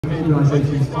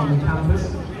organisations on the campus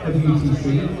of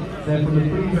UTC. They're from the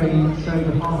pre-range show,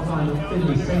 the half-time of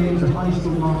Finley Sailing, the high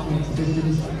school marching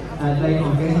exhibitions. They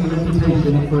are gaining a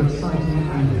reputation for exciting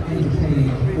and entertaining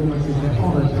performances. They're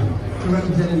honoured to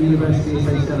represent the university as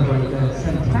they celebrate their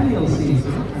centennial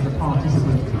season as a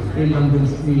participant in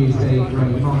London's New Year's Day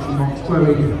parade. Marching Mocs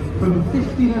growing from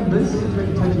 50 members in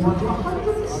 2021 to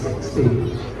 160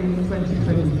 in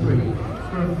 2023.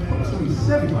 For approximately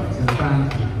 7 months in the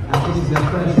band, and this is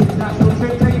their first international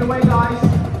trip. Take it away, guys!